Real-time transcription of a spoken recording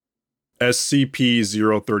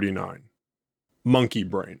SCP-039 Monkey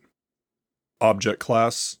Brain. Object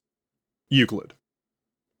Class Euclid.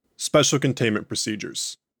 Special Containment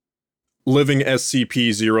Procedures. Living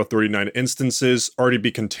SCP-039 instances are to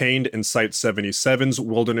be contained in Site-77's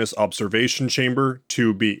Wilderness Observation Chamber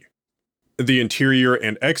 2B. The interior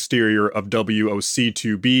and exterior of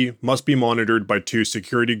WOC-2B must be monitored by 2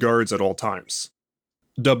 security guards at all times.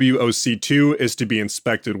 WOC-2 is to be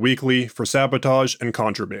inspected weekly for sabotage and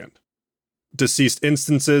contraband. Deceased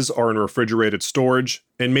instances are in refrigerated storage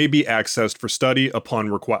and may be accessed for study upon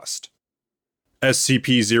request.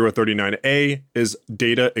 SCP-039-A is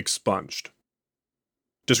data expunged.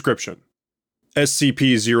 Description: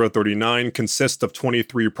 SCP-039 consists of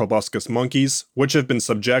 23 proboscis monkeys, which have been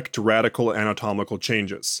subject to radical anatomical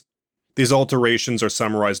changes. These alterations are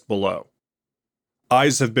summarized below.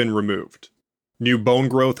 Eyes have been removed. New bone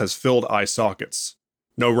growth has filled eye sockets.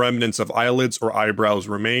 No remnants of eyelids or eyebrows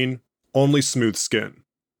remain, only smooth skin.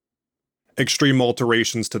 Extreme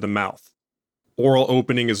alterations to the mouth. Oral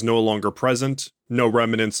opening is no longer present, no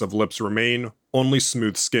remnants of lips remain, only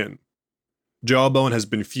smooth skin. Jawbone has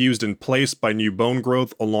been fused in place by new bone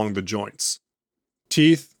growth along the joints.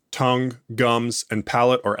 Teeth, tongue, gums, and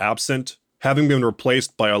palate are absent, having been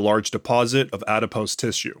replaced by a large deposit of adipose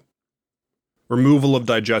tissue. Removal of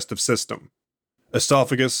digestive system.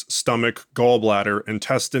 Esophagus, stomach, gallbladder,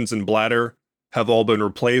 intestines, and bladder have all been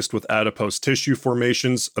replaced with adipose tissue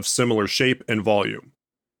formations of similar shape and volume.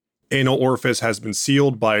 Anal orifice has been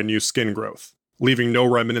sealed by a new skin growth, leaving no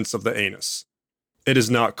remnants of the anus. It is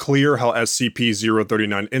not clear how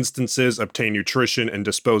SCP-039 instances obtain nutrition and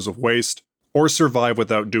dispose of waste, or survive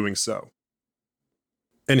without doing so.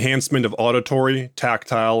 Enhancement of auditory,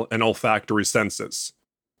 tactile, and olfactory senses.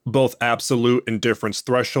 Both absolute and difference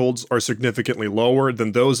thresholds are significantly lower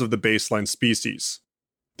than those of the baseline species.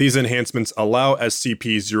 These enhancements allow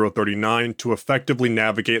SCP-039 to effectively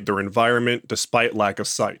navigate their environment despite lack of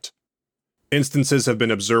sight. Instances have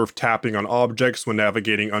been observed tapping on objects when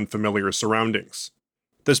navigating unfamiliar surroundings.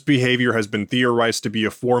 This behavior has been theorized to be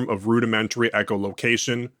a form of rudimentary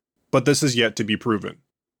echolocation, but this is yet to be proven.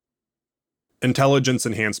 Intelligence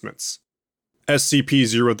enhancements.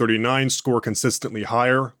 SCP-039 score consistently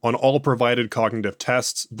higher on all provided cognitive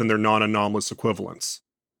tests than their non-anomalous equivalents.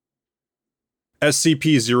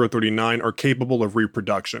 SCP-039 are capable of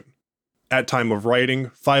reproduction. At time of writing,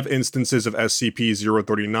 5 instances of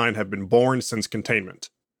SCP-039 have been born since containment.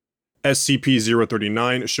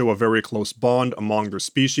 SCP-039 show a very close bond among their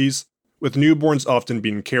species, with newborns often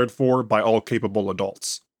being cared for by all capable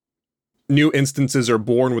adults. New instances are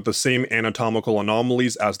born with the same anatomical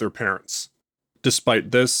anomalies as their parents. Despite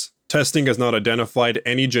this, testing has not identified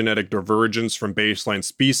any genetic divergence from baseline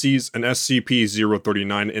species in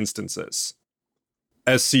SCP-039 instances.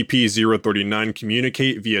 SCP-039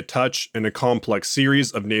 communicate via touch in a complex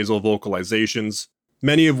series of nasal vocalizations,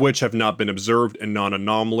 many of which have not been observed in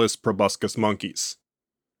non-anomalous proboscis monkeys.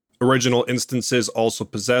 Original instances also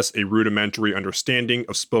possess a rudimentary understanding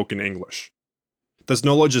of spoken English. This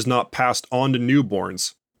knowledge is not passed on to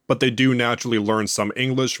newborns, but they do naturally learn some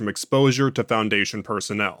English from exposure to Foundation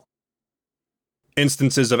personnel.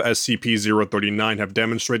 Instances of SCP-039 have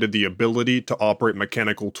demonstrated the ability to operate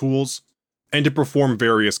mechanical tools and to perform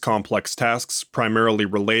various complex tasks primarily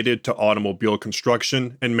related to automobile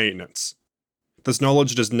construction and maintenance. This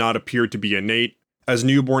knowledge does not appear to be innate, as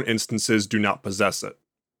newborn instances do not possess it.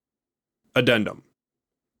 Addendum: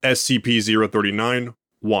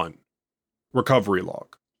 SCP-039-1 Recovery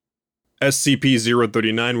Log.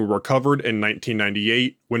 SCP-039 were recovered in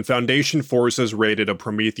 1998 when Foundation forces raided a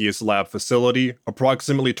Prometheus lab facility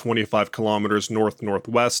approximately 25 kilometers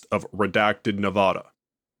north-northwest of Redacted, Nevada.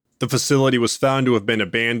 The facility was found to have been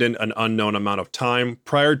abandoned an unknown amount of time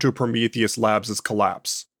prior to Prometheus Labs'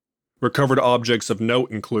 collapse. Recovered objects of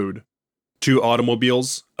note include 2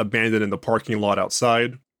 automobiles, abandoned in the parking lot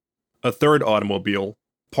outside, a 3rd automobile,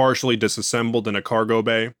 partially disassembled in a cargo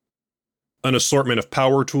bay, an assortment of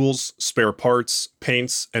power tools, spare parts,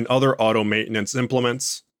 paints, and other auto maintenance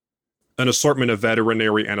implements, an assortment of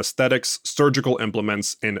veterinary anesthetics, surgical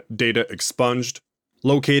implements, and data expunged,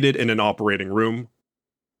 located in an operating room,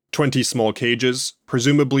 20 small cages,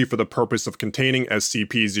 presumably for the purpose of containing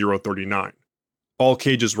SCP-039. All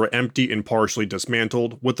cages were empty and partially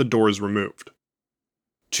dismantled, with the doors removed.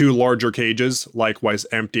 2 larger cages, likewise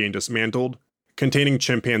empty and dismantled, containing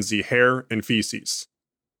chimpanzee hair and feces.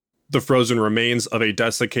 The frozen remains of a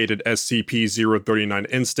desiccated SCP-039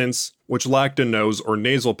 instance, which lacked a nose or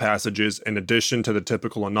nasal passages in addition to the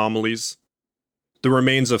typical anomalies. The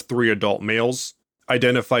remains of 3 adult males,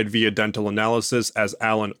 identified via dental analysis as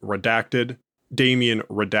Alan Redacted, Damien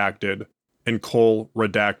Redacted, and Cole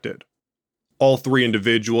Redacted, All 3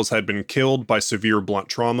 individuals had been killed by severe blunt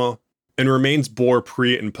trauma, and remains bore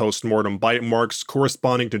pre- and post-mortem bite marks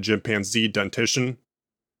corresponding to chimpanzee dentition.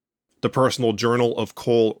 The personal journal of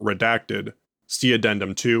Cole redacted, see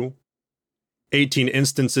Addendum 2. 18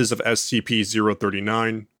 instances of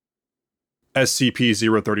SCP-039.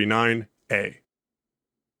 SCP-039-A.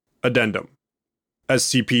 Addendum.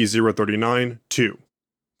 SCP-039-2.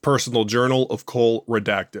 Personal Journal of Cole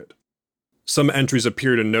redacted. Some entries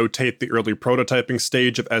appear to notate the early prototyping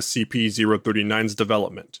stage of SCP-039's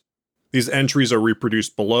development. These entries are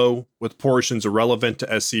reproduced below, with portions irrelevant to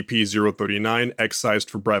SCP-039 excised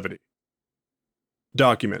for brevity.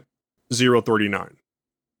 Document 039.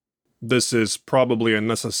 This is probably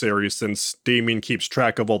unnecessary since Damien keeps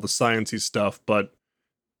track of all the sciencey stuff, but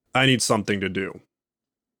I need something to do.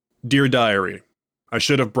 Dear Diary, I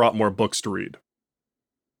should have brought more books to read.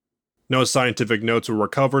 No scientific notes were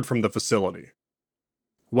recovered from the facility.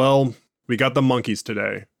 Well, we got the monkeys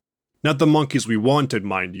today. Not the monkeys we wanted,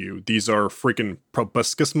 mind you. These are freaking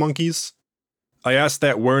proboscis monkeys. I asked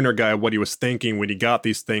that Werner guy what he was thinking when he got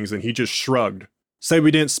these things, and he just shrugged. Said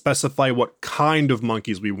we didn't specify what kind of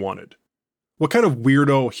monkeys we wanted. What kind of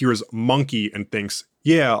weirdo hears monkey and thinks,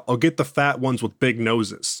 yeah, I'll get the fat ones with big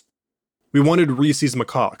noses? We wanted Reese's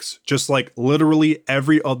macaques, just like literally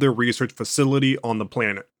every other research facility on the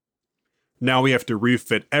planet. Now we have to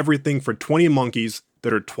refit everything for 20 monkeys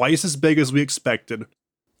that are twice as big as we expected,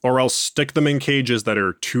 or else stick them in cages that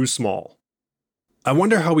are too small. I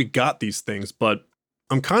wonder how we got these things, but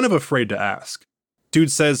I'm kind of afraid to ask.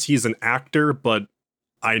 Dude says he's an actor, but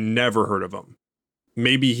I never heard of him.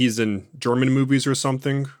 Maybe he's in German movies or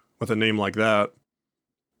something, with a name like that.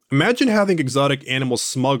 Imagine having exotic animal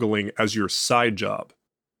smuggling as your side job.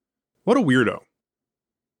 What a weirdo.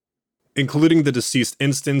 Including the deceased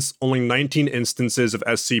instance, only 19 instances of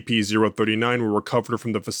SCP-039 were recovered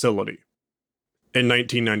from the facility. In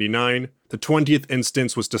 1999, the 20th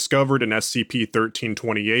instance was discovered in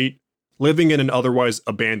SCP-1328, living in an otherwise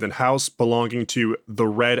abandoned house belonging to the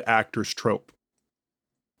Red Actors trope.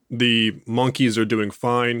 The monkeys are doing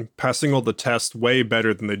fine, passing all the tests way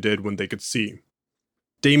better than they did when they could see.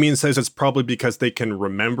 Damien says it's probably because they can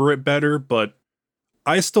remember it better, but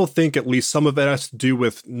I still think at least some of it has to do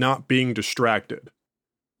with not being distracted.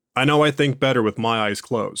 I know I think better with my eyes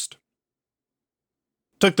closed.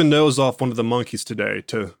 Took the nose off one of the monkeys today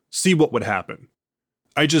to see what would happen.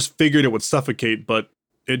 I just figured it would suffocate, but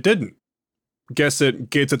it didn't. Guess it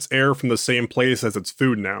gets its air from the same place as its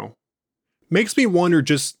food now. Makes me wonder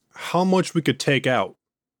just how much we could take out.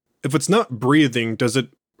 If it's not breathing, does it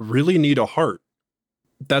really need a heart?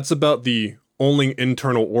 That's about the only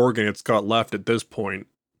internal organ it's got left at this point.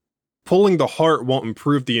 Pulling the heart won't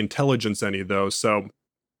improve the intelligence any though, so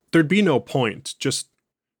there'd be no point, just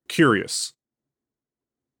curious.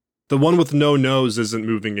 The one with no nose isn't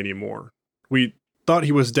moving anymore. We thought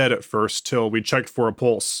he was dead at first till we checked for a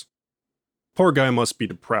pulse. Poor guy must be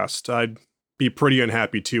depressed. I'd be pretty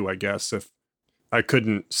unhappy too, I guess, if I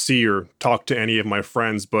couldn't see or talk to any of my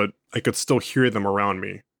friends, but I could still hear them around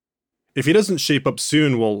me. If he doesn't shape up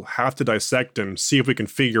soon, we'll have to dissect him, see if we can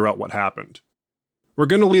figure out what happened. We're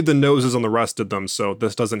gonna leave the noses on the rest of them so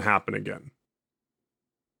this doesn't happen again.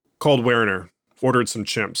 Called Werner, ordered some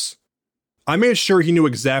chimps. I made sure he knew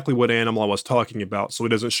exactly what animal I was talking about so he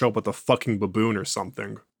doesn't show up with a fucking baboon or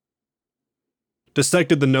something.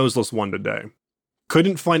 Dissected the noseless one today.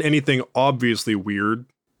 Couldn't find anything obviously weird.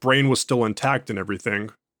 Brain was still intact and everything.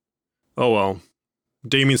 Oh well.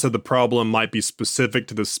 Damien said the problem might be specific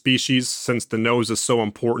to the species since the nose is so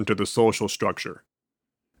important to the social structure.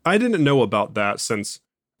 I didn't know about that since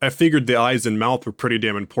I figured the eyes and mouth were pretty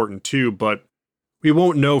damn important too, but we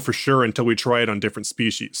won't know for sure until we try it on different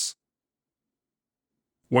species.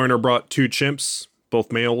 Werner brought 2 chimps,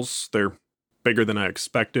 both males. They're bigger than I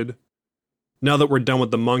expected. Now that we're done with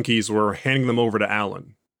the monkeys, we're handing them over to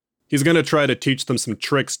Alan. He's gonna try to teach them some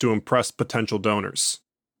tricks to impress potential donors.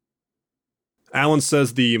 Alan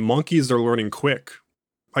says the monkeys are learning quick.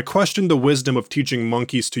 I questioned the wisdom of teaching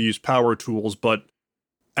monkeys to use power tools, but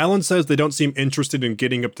Alan says they don't seem interested in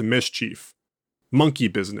getting up to mischief. Monkey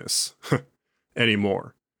business.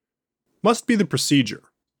 Anymore. Must be the procedure.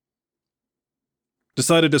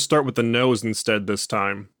 Decided to start with the nose instead this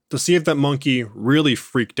time, to see if that monkey really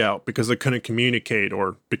freaked out because it couldn't communicate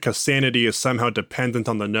or because sanity is somehow dependent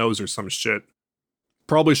on the nose or some shit.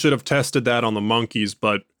 Probably should have tested that on the monkeys,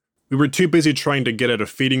 but we were too busy trying to get at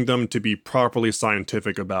feeding them to be properly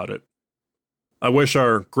scientific about it. I wish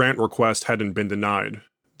our grant request hadn't been denied.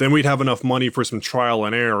 Then we'd have enough money for some trial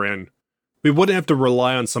and error and we wouldn't have to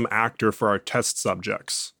rely on some actor for our test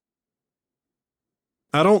subjects.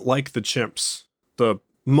 I don't like the chimps. The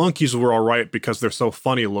Monkeys were alright because they're so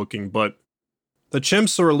funny looking, but the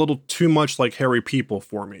chimps are a little too much like hairy people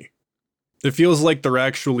for me. It feels like they're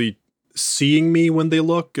actually seeing me when they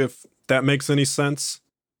look, if that makes any sense.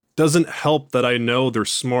 Doesn't help that I know they're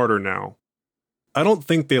smarter now. I don't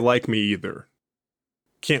think they like me either.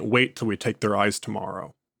 Can't wait till we take their eyes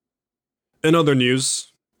tomorrow. In other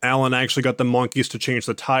news, Alan actually got the monkeys to change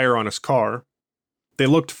the tire on his car. They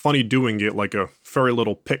looked funny doing it, like a furry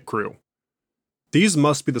little pit crew. These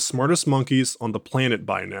must be the smartest monkeys on the planet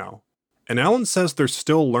by now, and Alan says they're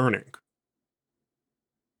still learning.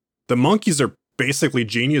 The monkeys are basically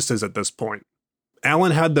geniuses at this point.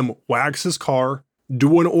 Alan had them wax his car,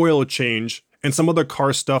 do an oil change, and some other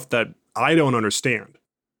car stuff that I don't understand.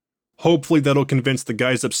 Hopefully that'll convince the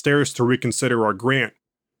guys upstairs to reconsider our grant.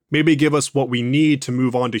 Maybe give us what we need to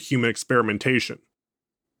move on to human experimentation.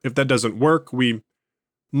 If that doesn't work, we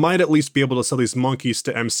might at least be able to sell these monkeys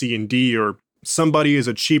to MC&D or somebody as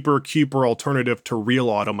a cheaper, cuper alternative to real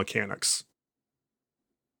auto mechanics.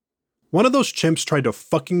 One of those chimps tried to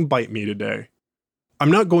fucking bite me today.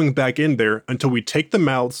 I'm not going back in there until we take the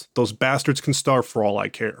mouths. Those bastards can starve for all I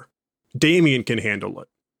care. Damien can handle it.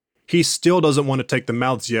 He still doesn't want to take the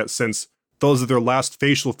mouths yet since those are their last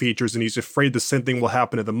facial features and he's afraid the same thing will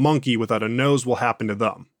happen to the monkey without a nose will happen to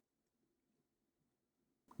them.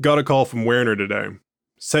 Got a call from Werner today.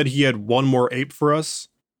 Said he had one more ape for us.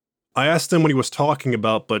 I asked him what he was talking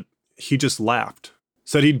about, but he just laughed.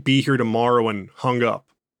 Said he'd be here tomorrow and hung up.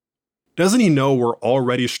 Doesn't he know we're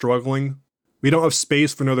already struggling? We don't have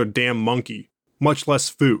space for another damn monkey, much less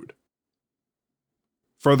food.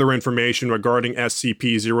 Further information regarding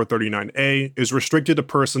SCP-039-A is restricted to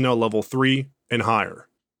personnel level 3 and higher.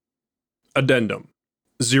 Addendum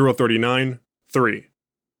 039-3.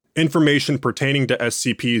 Information pertaining to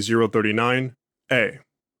SCP-039-A.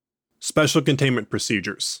 Special Containment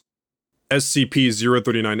Procedures.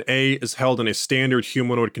 SCP-039-A is held in a standard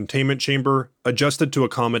humanoid containment chamber adjusted to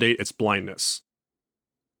accommodate its blindness.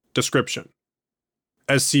 Description: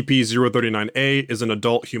 SCP-039-A is an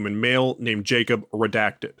adult human male named Jacob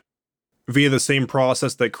Redacted. Via the same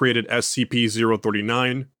process that created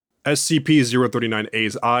SCP-039,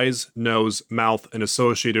 SCP-039-A's eyes, nose, mouth, and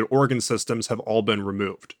associated organ systems have all been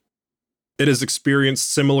removed. It has experienced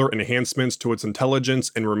similar enhancements to its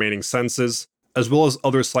intelligence and remaining senses, as well as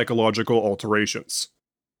other psychological alterations.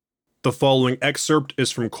 The following excerpt is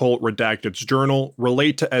from Colt Redacted's journal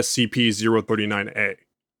relate to SCP-039-A.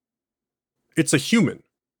 It's a human.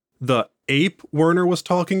 The ape Werner was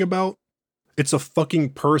talking about? It's a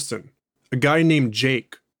fucking person. A guy named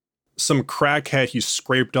Jake. Some crackhead he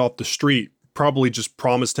scraped off the street, probably just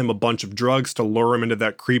promised him a bunch of drugs to lure him into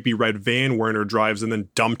that creepy red van Werner drives and then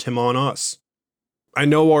dumped him on us. I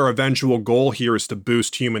know our eventual goal here is to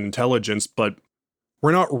boost human intelligence, but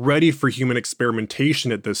we're not ready for human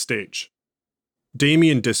experimentation at this stage.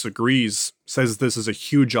 Damien disagrees, says this is a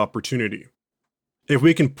huge opportunity. If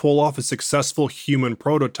we can pull off a successful human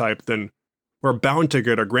prototype, then we're bound to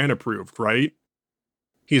get our grant approved, right?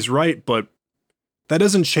 He's right, but that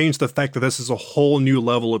doesn't change the fact that this is a whole new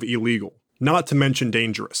level of illegal, not to mention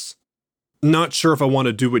dangerous. Not sure if I want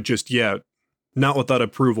to do it just yet, not without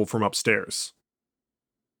approval from upstairs.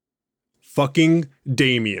 Fucking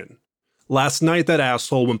Damien. Last night that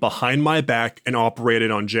asshole went behind my back and operated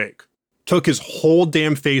on Jake. Took his whole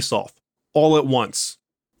damn face off, all at once.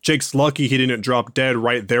 Jake's lucky he didn't drop dead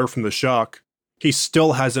right there from the shock. He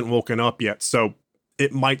still hasn't woken up yet, so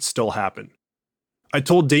it might still happen. I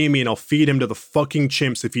told Damien I'll feed him to the fucking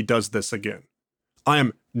chimps if he does this again. I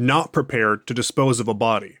am not prepared to dispose of a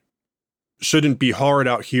body. Shouldn't be hard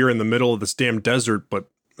out here in the middle of this damn desert, but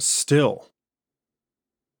still.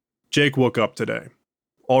 Jake woke up today,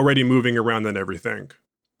 already moving around and everything.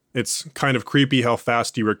 It's kind of creepy how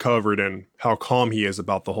fast he recovered and how calm he is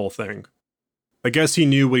about the whole thing. I guess he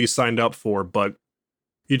knew what he signed up for, but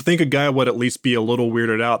you'd think a guy would at least be a little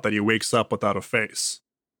weirded out that he wakes up without a face.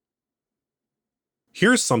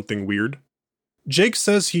 Here's something weird. Jake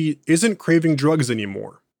says he isn't craving drugs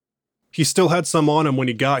anymore. He still had some on him when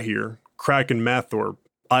he got here, crack and meth or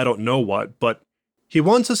I don't know what, but he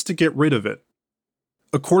wants us to get rid of it.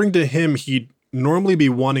 According to him, he'd normally be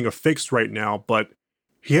wanting a fix right now, but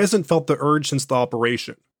he hasn't felt the urge since the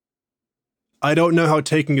operation. I don't know how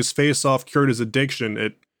taking his face off cured his addiction.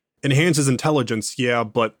 It enhances intelligence, yeah,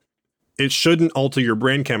 but it shouldn't alter your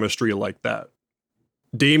brain chemistry like that.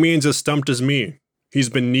 Damien's as stumped as me. He's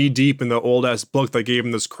been knee-deep in the old-ass book that gave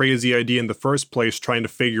him this crazy idea in the first place trying to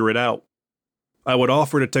figure it out. I would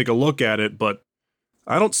offer to take a look at it, but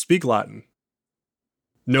I don't speak Latin.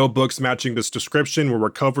 No books matching this description were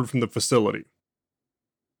recovered from the facility.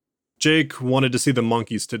 Jake wanted to see the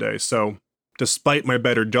monkeys today, so despite my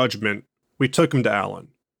better judgment, we took him to Alan.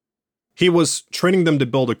 He was training them to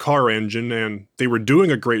build a car engine, and they were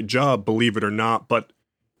doing a great job, believe it or not, but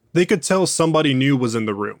they could tell somebody new was in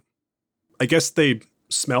the room. I guess they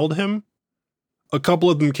smelled him? A couple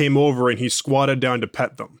of them came over and he squatted down to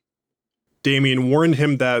pet them. Damien warned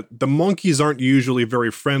him that the monkeys aren't usually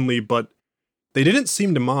very friendly, but they didn't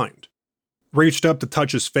seem to mind. Reached up to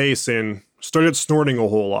touch his face and started snorting a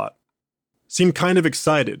whole lot. Seemed kind of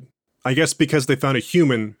excited, I guess because they found a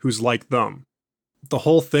human who's like them. The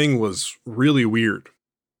whole thing was really weird.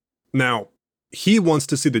 Now, he wants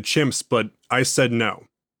to see the chimps, but I said no.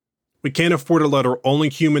 We can't afford to let our only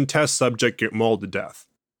human test subject get mauled to death.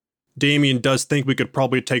 Damien does think we could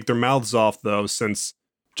probably take their mouths off though, since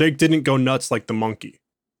Jake didn't go nuts like the monkey.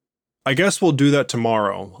 I guess we'll do that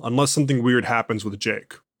tomorrow, unless something weird happens with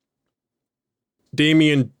Jake.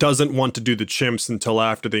 Damien doesn't want to do the chimps until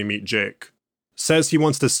after they meet Jake. Says he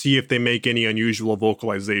wants to see if they make any unusual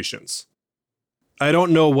vocalizations. I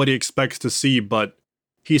don't know what he expects to see, but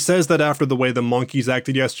he says that after the way the monkeys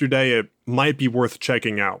acted yesterday, it might be worth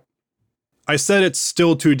checking out. I said it's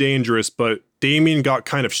still too dangerous, but Damien got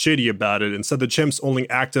kind of shitty about it and said the chimps only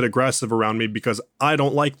acted aggressive around me because I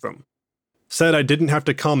don't like them. Said I didn't have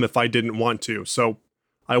to come if I didn't want to, so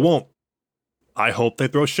I won't. I hope they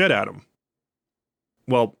throw shit at him.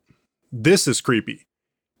 Well, this is creepy.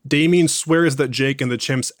 Damien swears that Jake and the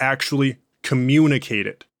chimps actually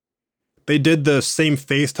communicated. They did the same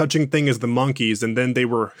face-touching thing as the monkeys, and then they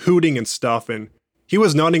were hooting and stuff, and he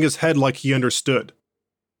was nodding his head like he understood.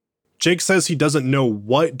 Jake says he doesn't know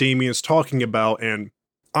what Damien's talking about, and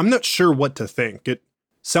I'm not sure what to think. It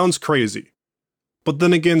sounds crazy. But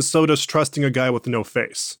then again, so does trusting a guy with no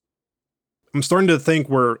face. I'm starting to think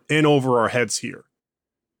we're in over our heads here.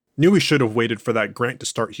 Knew we should have waited for that grant to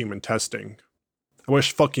start human testing. I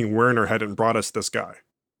wish fucking Werner hadn't brought us this guy.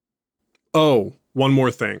 Oh, one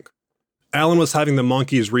more thing. Alan was having the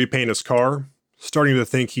monkeys repaint his car, starting to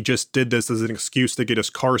think he just did this as an excuse to get his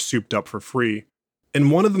car souped up for free,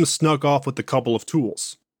 and one of them snuck off with a couple of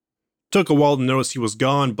tools. Took a while to notice he was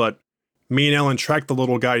gone, but me and Alan tracked the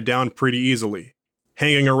little guy down pretty easily,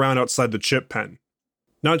 hanging around outside the chip pen.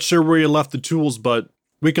 Not sure where he left the tools, but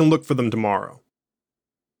we can look for them tomorrow.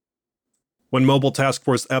 When Mobile Task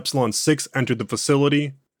Force Epsilon 6 entered the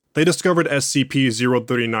facility, they discovered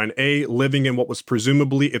SCP-039-A living in what was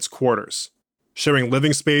presumably its quarters, sharing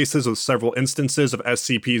living spaces with several instances of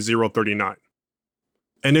SCP-039.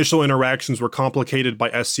 Initial interactions were complicated by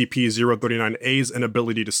SCP-039-A's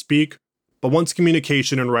inability to speak, but once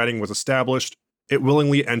communication in writing was established, it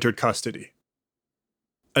willingly entered custody.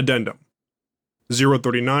 Addendum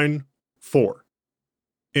 039-4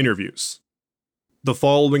 Interviews. The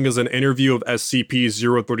following is an interview of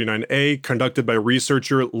SCP-039-A conducted by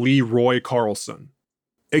researcher Leroy Carlson.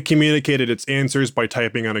 It communicated its answers by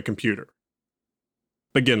typing on a computer.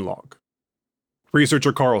 Begin log.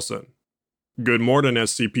 Researcher Carlson. Good morning,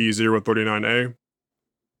 SCP-039-A.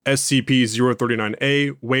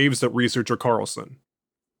 SCP-039-A waves at Researcher Carlson.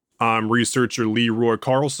 I'm Researcher Leroy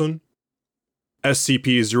Carlson.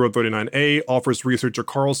 SCP-039-A offers Researcher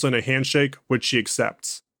Carlson a handshake, which she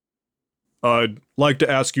accepts. I'd like to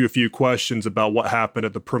ask you a few questions about what happened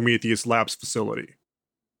at the Prometheus Labs facility.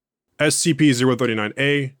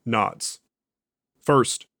 SCP-039-A nods.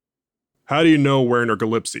 First, how do you know Werner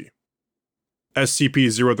Galipsy?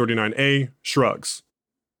 SCP-039-A shrugs.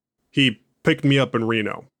 He picked me up in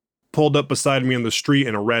Reno, pulled up beside me in the street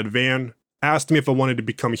in a red van, asked me if I wanted to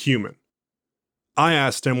become human. I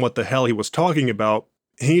asked him what the hell he was talking about,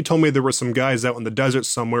 and he told me there were some guys out in the desert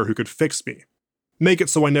somewhere who could fix me. Make it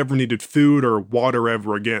so I never needed food or water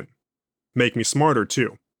ever again. Make me smarter,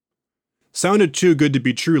 too. Sounded too good to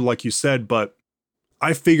be true, like you said, but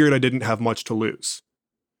I figured I didn't have much to lose.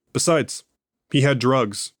 Besides, he had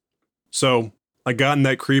drugs. So, I got in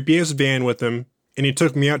that creepy-ass van with him, and he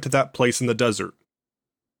took me out to that place in the desert.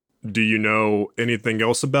 Do you know anything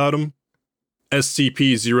else about him?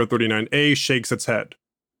 SCP-039-A shakes its head.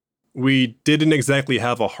 We didn't exactly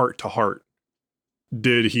have a heart-to-heart.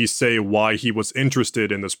 Did he say why he was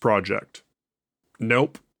interested in this project?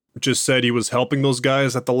 Nope. Just said he was helping those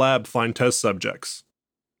guys at the lab find test subjects.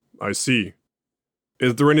 I see.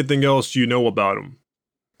 Is there anything else you know about him?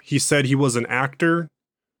 He said he was an actor?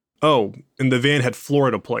 Oh, and the van had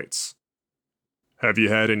Florida plates. Have you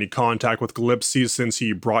had any contact with Galipsy since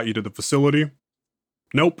he brought you to the facility?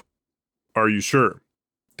 Nope. Are you sure?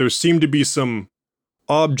 There seemed to be some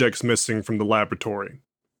objects missing from the laboratory.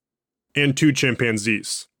 And 2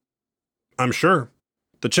 chimpanzees. I'm sure.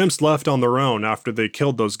 The chimps left on their own after they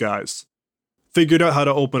killed those guys. Figured out how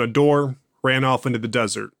to open a door, ran off into the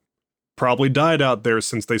desert. Probably died out there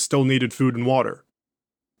since they still needed food and water.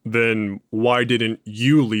 Then why didn't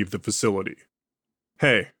you leave the facility?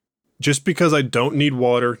 Hey, just because I don't need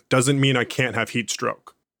water doesn't mean I can't have heat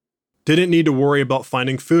stroke. Didn't need to worry about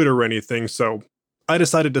finding food or anything, so I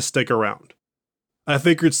decided to stick around. I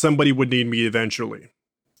figured somebody would need me eventually.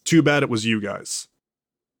 Too bad it was you guys.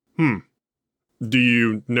 Do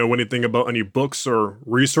you know anything about any books or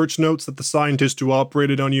research notes that the scientist who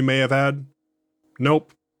operated on you may have had?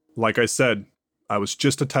 Nope. Like I said, I was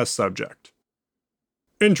just a test subject.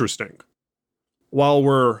 Interesting. While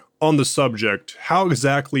we're on the subject, how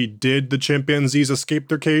exactly did the chimpanzees escape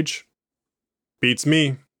their cage? Beats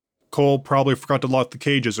me. Cole probably forgot to lock the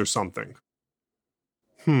cages or something.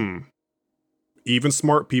 Even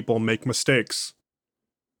smart people make mistakes.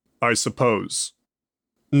 I suppose.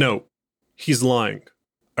 No, he's lying.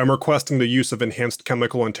 I'm requesting the use of enhanced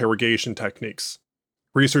chemical interrogation techniques.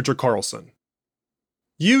 Researcher Carlson.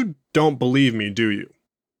 You don't believe me, do you?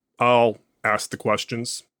 I'll ask the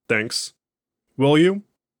questions. Thanks. Will you?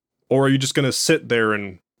 Or are you just gonna sit there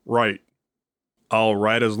and write? I'll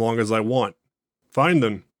write as long as I want. Fine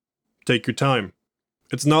then. Take your time.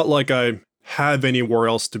 It's not like I have anywhere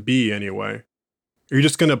else to be anyway. You're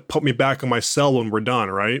just gonna put me back in my cell when we're done,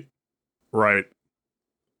 right? Right.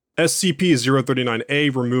 SCP-039-A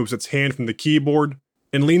removes its hand from the keyboard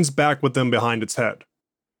and leans back with them behind its head.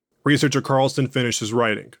 Researcher Carlson finishes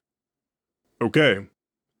writing. Okay.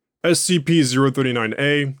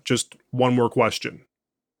 SCP-039-A, just one more question.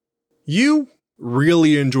 You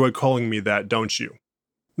really enjoy calling me that, don't you?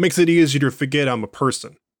 Makes it easier to forget I'm a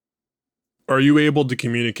person. Are you able to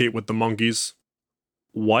communicate with the monkeys?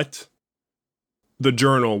 What? The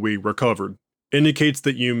journal we recovered indicates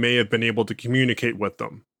that you may have been able to communicate with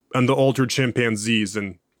them and the altered chimpanzees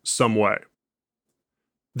in some way.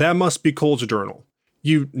 That must be Cole's journal.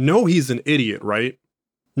 You know he's an idiot, right?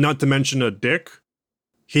 Not to mention a dick?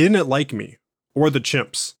 He didn't like me, or the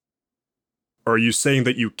chimps. Are you saying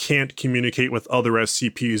that you can't communicate with other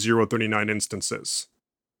SCP-039 instances?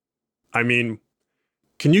 I mean,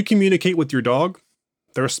 can you communicate with your dog?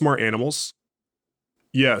 They're smart animals.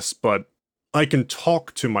 Yes, but I can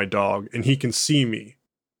talk to my dog and he can see me.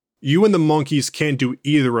 You and the monkeys can't do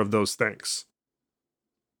either of those things.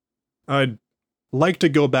 I'd like to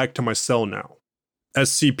go back to my cell now.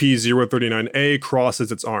 SCP-039-A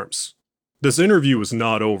crosses its arms. This interview is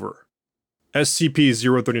not over.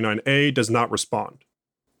 SCP-039-A does not respond.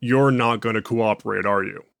 You're not going to cooperate, are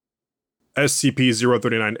you?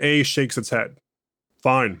 SCP-039-A shakes its head.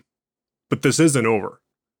 Fine. But this isn't over.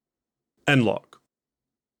 End log.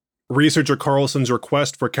 Researcher Carlson's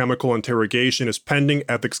request for chemical interrogation is pending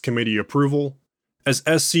Ethics Committee approval, as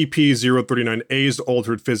SCP-039-A's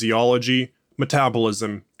altered physiology,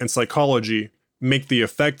 metabolism, and psychology make the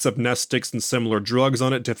effects of nest sticks and similar drugs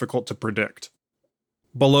on it difficult to predict.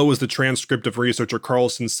 Below is the transcript of Researcher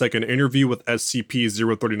Carlson's second interview with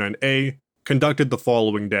SCP-039-A, conducted the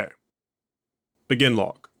following day. Begin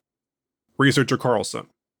log. Researcher Carlson.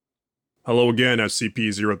 Hello again,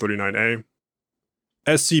 SCP-039-A.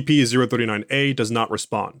 SCP-039-A does not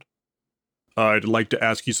respond. I'd like to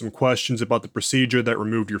ask you some questions about the procedure that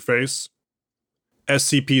removed your face.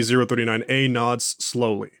 SCP-039-A nods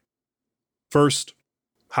slowly. First,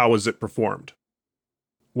 how was it performed?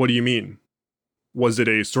 What do you mean? Was it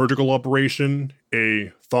a surgical operation?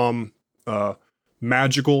 A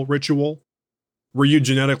magical ritual? Were you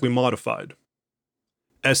genetically modified?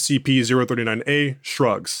 SCP-039-A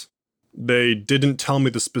shrugs. They didn't tell me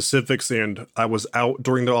the specifics and I was out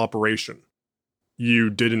during the operation. You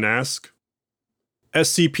didn't ask?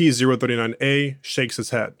 SCP-039-A shakes his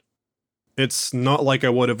head. It's not like I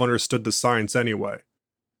would have understood the science anyway.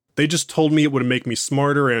 They just told me it would make me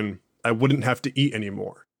smarter and I wouldn't have to eat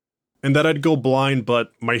anymore. And that I'd go blind,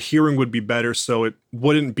 but my hearing would be better so it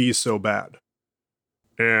wouldn't be so bad.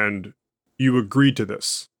 And you agreed to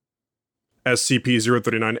this?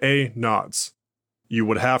 SCP-039-A nods. You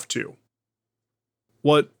would have to.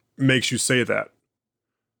 What makes you say that?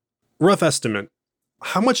 Rough estimate.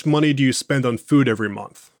 How much money do you spend on food every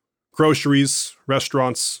month? Groceries,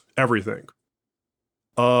 restaurants, everything.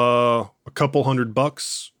 A couple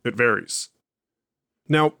 $100? It varies.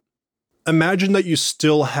 Now, imagine that you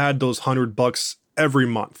still had those $100 every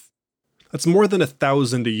month. That's more than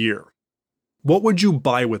 $1,000 a year. What would you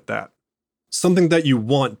buy with that? Something that you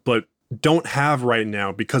want but don't have right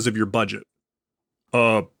now because of your budget.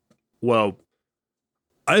 Well,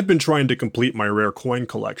 I've been trying to complete my rare coin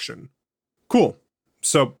collection. Cool.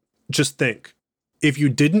 So, just think. If you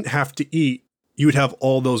didn't have to eat, you'd have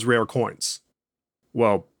all those rare coins.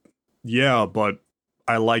 Well, yeah, but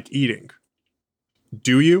I like eating.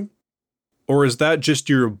 Do you? Or is that just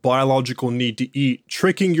your biological need to eat,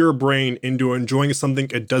 tricking your brain into enjoying something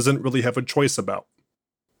it doesn't really have a choice about?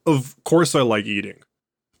 Of course I like eating.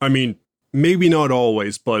 I mean, maybe not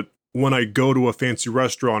always, but when I go to a fancy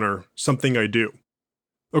restaurant or something I do.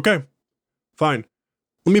 Okay, fine.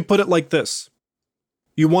 Let me put it like this.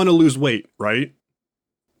 You want to lose weight, right?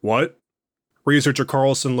 What? Researcher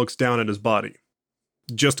Carlson looks down at his body.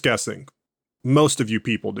 Just guessing. Most of you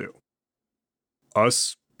people do.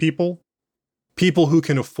 Us people? People who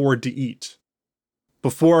can afford to eat.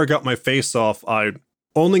 Before I got my face off, I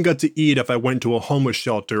only got to eat if I went to a homeless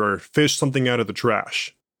shelter or fished something out of the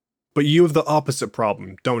trash. But you have the opposite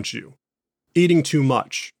problem, don't you? Eating too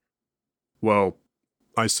much. Well,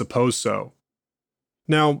 I suppose so.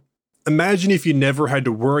 Now, imagine if you never had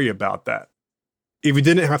to worry about that. If you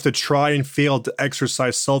didn't have to try and fail to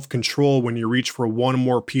exercise self-control when you reach for one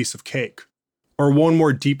more piece of cake, or one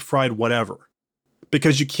more deep-fried whatever.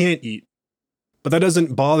 Because you can't eat. But that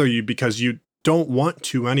doesn't bother you because you don't want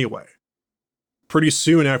to anyway. Pretty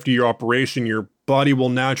soon after your operation, your body will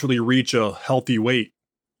naturally reach a healthy weight.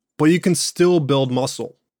 But you can still build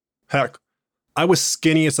muscle. Heck, I was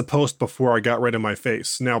skinny as a post before I got rid of my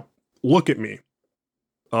face. Now, look at me.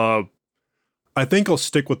 I think I'll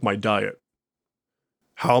stick with my diet.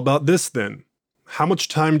 How about this then? How much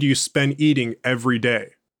time do you spend eating every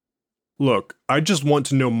day? Look, I just want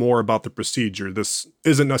to know more about the procedure. This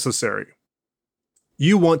isn't necessary.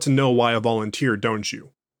 You want to know why I volunteered, don't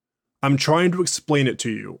you? I'm trying to explain it to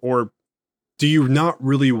you, or do you not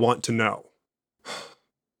really want to know?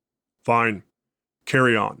 Fine.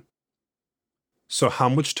 Carry on. So how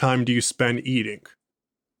much time do you spend eating?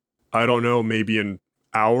 I don't know, maybe an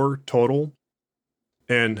hour total?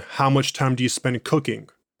 And how much time do you spend cooking,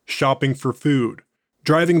 shopping for food,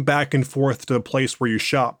 driving back and forth to the place where you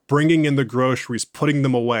shop, bringing in the groceries, putting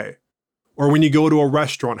them away? Or when you go to a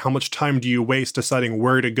restaurant, how much time do you waste deciding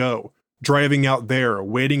where to go, driving out there,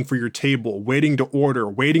 waiting for your table, waiting to order,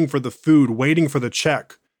 waiting for the food, waiting for the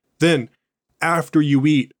check? Then, after you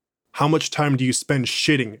eat, how much time do you spend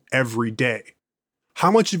shitting every day? How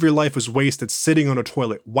much of your life is wasted sitting on a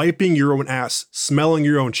toilet, wiping your own ass, smelling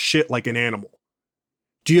your own shit like an animal?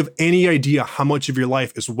 Do you have any idea how much of your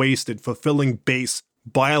life is wasted fulfilling base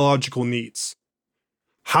biological needs?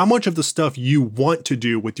 How much of the stuff you want to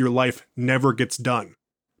do with your life never gets done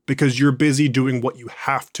because you're busy doing what you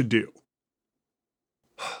have to do?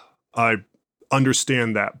 I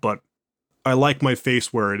understand that, but I like my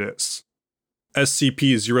face where it is.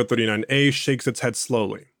 SCP-039-A shakes its head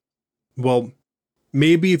slowly. Well,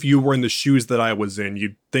 maybe if you were in the shoes that I was in,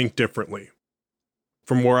 you'd think differently.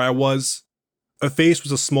 From where I was, a face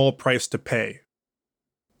was a small price to pay.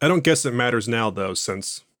 I don't guess it matters now, though,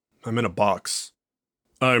 since I'm in a box.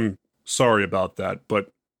 I'm sorry about that,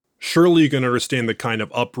 but surely you can understand the kind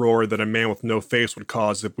of uproar that a man with no face would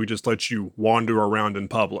cause if we just let you wander around in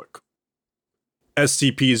public.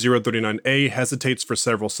 SCP-039-A hesitates for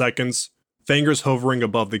several seconds, fingers hovering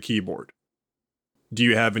above the keyboard. Do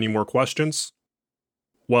you have any more questions?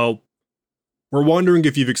 Well, we're wondering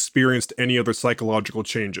if you've experienced any other psychological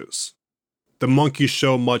changes. The monkeys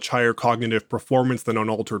show much higher cognitive performance than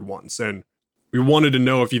unaltered ones, and we wanted to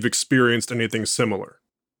know if you've experienced anything similar.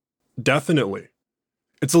 Definitely.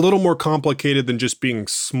 It's a little more complicated than just being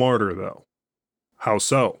smarter, though. How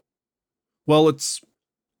so? Well, it's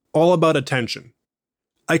all about attention.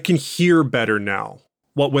 I can hear better now,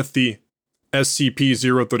 what with the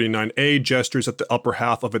SCP-039-A gestures at the upper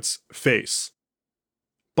half of its face.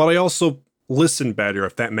 But I also listen better,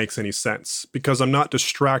 if that makes any sense, because I'm not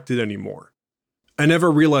distracted anymore. I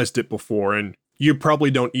never realized it before, and you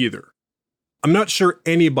probably don't either. I'm not sure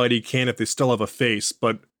anybody can if they still have a face,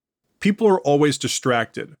 but people are always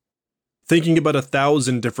distracted, thinking about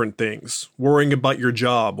 1,000 different things, worrying about your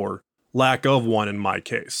job, or lack of one in my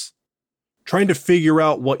case. Trying to figure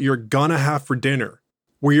out what you're gonna have for dinner,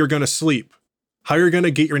 where you're gonna sleep, how you're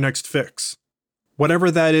gonna get your next fix.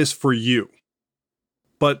 Whatever that is for you.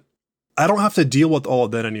 But I don't have to deal with all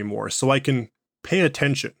of that anymore, so I can pay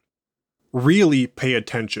attention. Really pay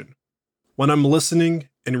attention. When I'm listening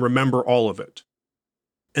and remember all of it.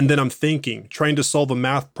 And then I'm thinking, trying to solve a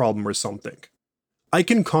math problem or something. I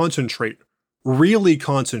can concentrate. Really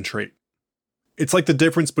concentrate. It's like the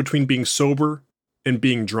difference between being sober and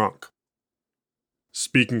being drunk.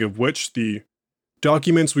 Speaking of which, the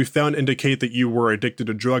documents we found indicate that you were addicted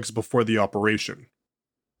to drugs before the operation.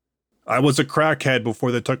 I was a crackhead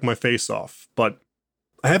before they took my face off, but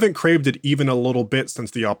I haven't craved it even a little bit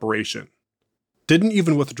since the operation. Didn't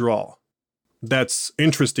even withdraw. That's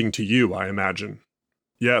interesting to you, I imagine.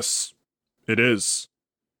 Yes, it is.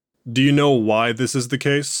 Do you know why this is the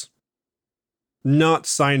case? Not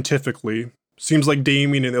scientifically. Seems like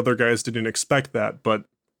Damien and the other guys didn't expect that, but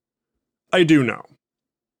I do know.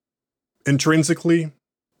 Intrinsically,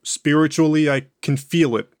 spiritually, I can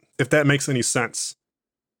feel it, if that makes any sense.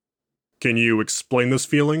 Can you explain this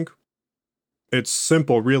feeling? It's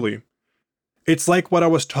simple, really. It's like what I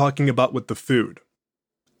was talking about with the food.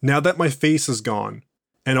 Now that my face is gone,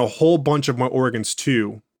 and a whole bunch of my organs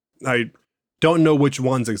too, I don't know which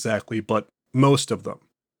ones exactly, but most of them,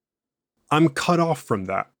 I'm cut off from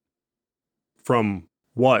that. From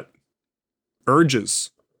what?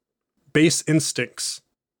 Urges, base instincts,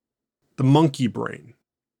 the monkey brain.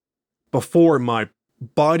 Before, my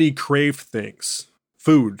body craved things: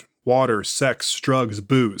 food, water, sex, drugs,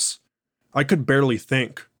 booze. I could barely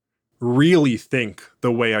think, really think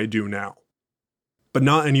the way I do now. But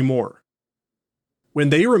not anymore.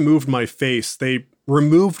 When they removed my face, they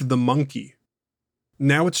removed the monkey.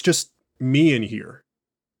 Now it's just me in here.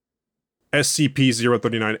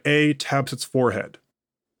 SCP-039-A taps its forehead.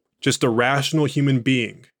 Just a rational human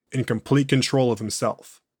being in complete control of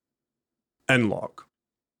himself. End log.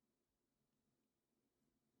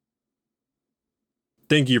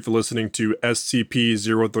 Thank you for listening to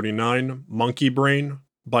SCP-039 Monkey Brain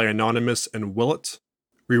by Anonymous and Willett,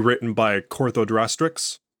 rewritten by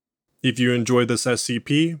Corthodrastrix. If you enjoyed this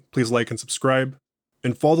SCP, please like and subscribe,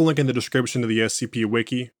 and follow the link in the description to the SCP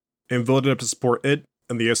Wiki, and vote it up to support it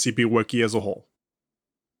and the SCP Wiki as a whole.